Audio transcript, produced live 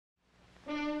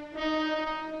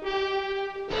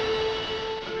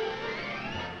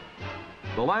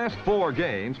The last 4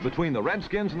 games between the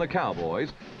Redskins and the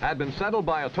Cowboys had been settled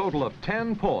by a total of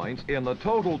 10 points in the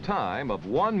total time of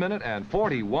 1 minute and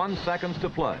 41 seconds to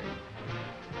play.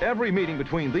 Every meeting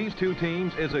between these two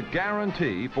teams is a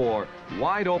guarantee for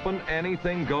wide-open,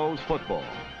 anything-goes football.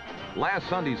 Last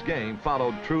Sunday's game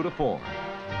followed true to form.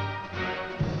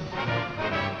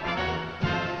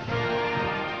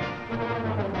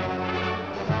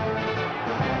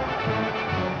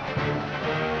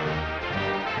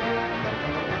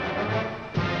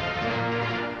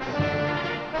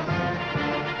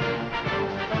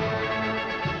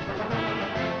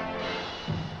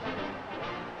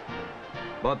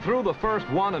 But through the first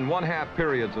 1 1/2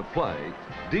 periods of play,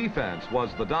 defense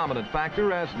was the dominant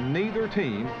factor as neither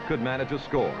team could manage a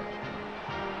score.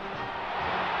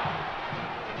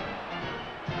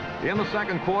 In the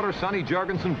second quarter, Sonny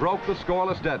Jurgensen broke the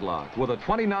scoreless deadlock with a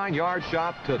 29-yard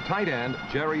shot to tight end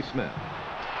Jerry Smith.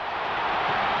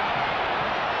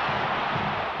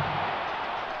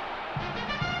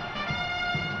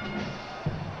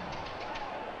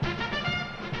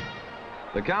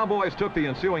 The Cowboys took the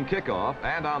ensuing kickoff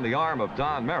and, on the arm of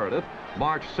Don Meredith,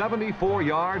 marched 74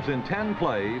 yards in 10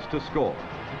 plays to score.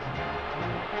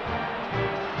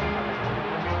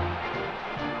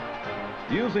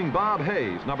 Using Bob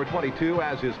Hayes, number 22,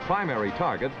 as his primary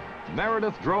target,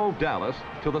 Meredith drove Dallas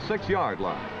to the 6-yard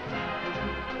line.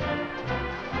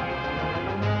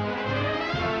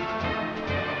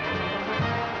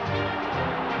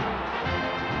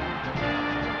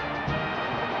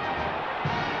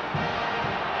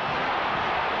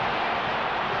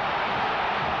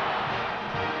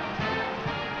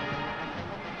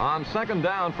 On second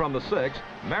down from the 6,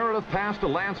 Meredith passed to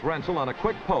Lance Rensel on a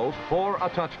quick post for a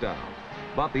touchdown.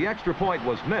 But the extra point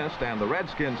was missed, and the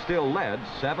Redskins still led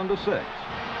 7-6.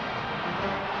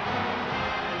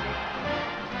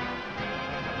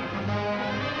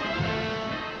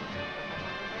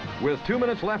 With 2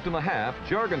 minutes left in the half,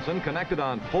 Jurgensen connected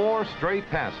on 4 straight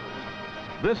passes.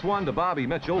 This one to Bobby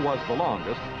Mitchell was the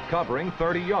longest, covering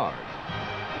 30 yards.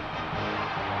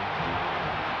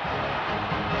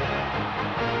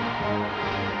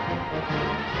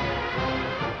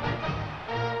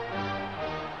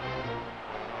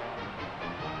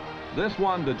 This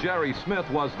one to Jerry Smith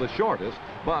was the shortest,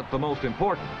 but the most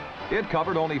important. It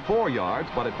covered only 4 yards,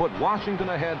 but it put Washington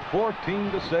ahead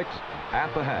 14-6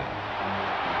 at the half.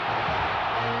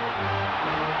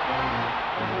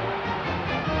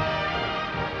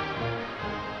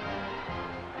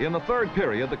 In the third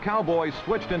period, the Cowboys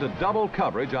switched into double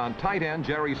coverage on tight end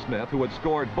Jerry Smith, who had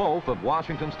scored both of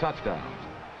Washington's touchdowns.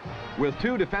 With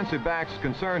 2 defensive backs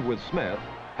concerned with Smith,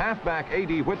 halfback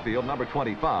A.D. Whitfield, number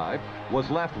 25,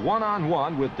 was left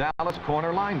one-on-one with Dallas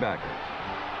corner linebackers.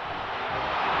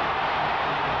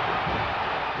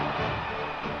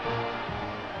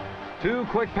 Two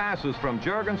quick passes from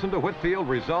Jurgensen to Whitfield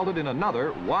resulted in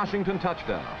another Washington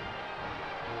touchdown.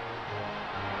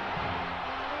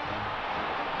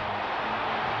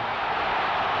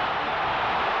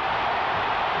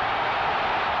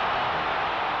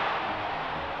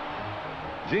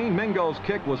 Gene Mingo's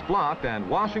kick was blocked, and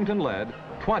Washington led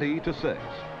 20-6.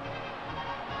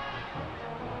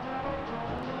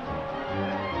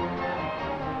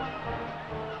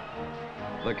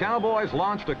 The Cowboys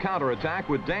launched a counterattack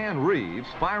with Dan Reeves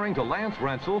firing to Lance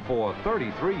Rensel for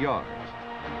 33 yards.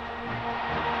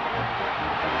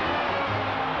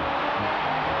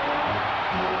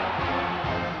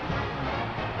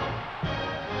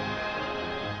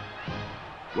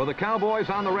 With the Cowboys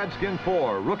on the Redskin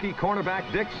 4, rookie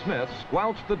cornerback Dick Smith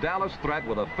squelched the Dallas threat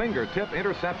with a fingertip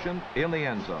interception in the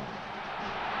end zone.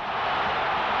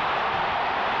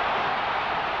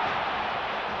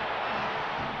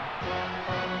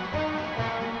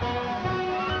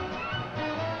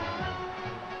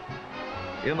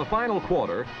 In the final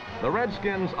quarter, the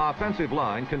Redskins' offensive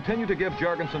line continued to give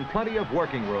Jurgensen plenty of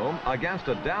working room against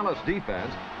a Dallas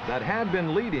defense that had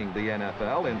been leading the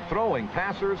NFL in throwing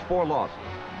passers for losses.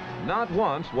 Not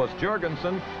once was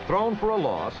Jurgensen thrown for a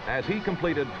loss, as he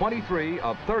completed 23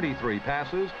 of 33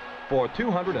 passes for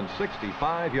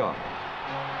 265 yards.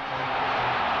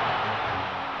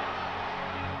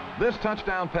 This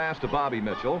touchdown pass to Bobby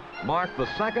Mitchell marked the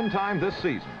second time this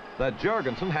season that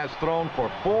Jurgensen has thrown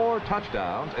for 4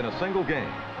 touchdowns in a single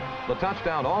game. The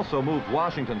touchdown also moved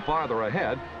Washington farther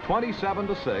ahead,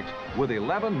 27-6, with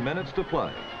 11 minutes to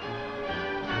play.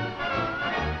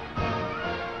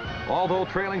 Although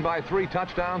trailing by 3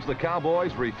 touchdowns, the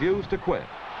Cowboys refused to quit.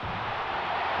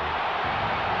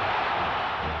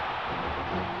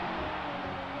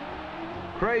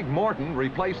 Craig Morton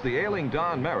replaced the ailing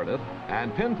Don Meredith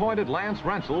and pinpointed Lance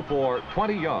Rensel for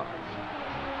 20 yards.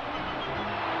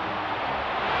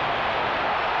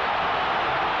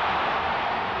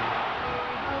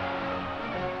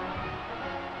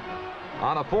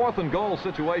 On a 4th and goal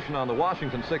situation on the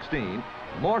Washington 16,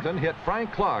 Morton hit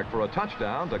Frank Clark for a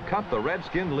touchdown to cut the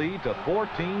Redskin lead to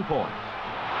 14 points.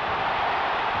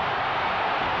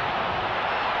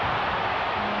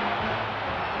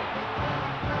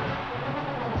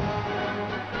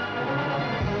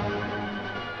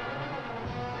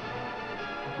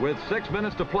 With 6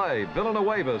 minutes to play,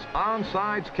 Villanueva's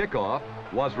onside kickoff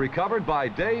was recovered by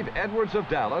Dave Edwards of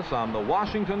Dallas on the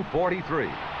Washington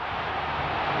 43.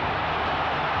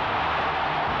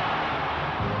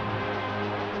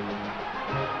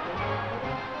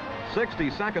 "60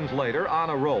 seconds later, on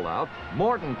a rollout,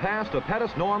 Morton passed to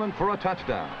Pettis Norman for a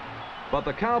touchdown. But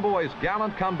the Cowboys'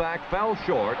 gallant comeback fell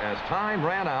short as time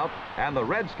ran out and the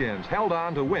Redskins held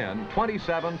on to win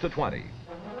 27-20.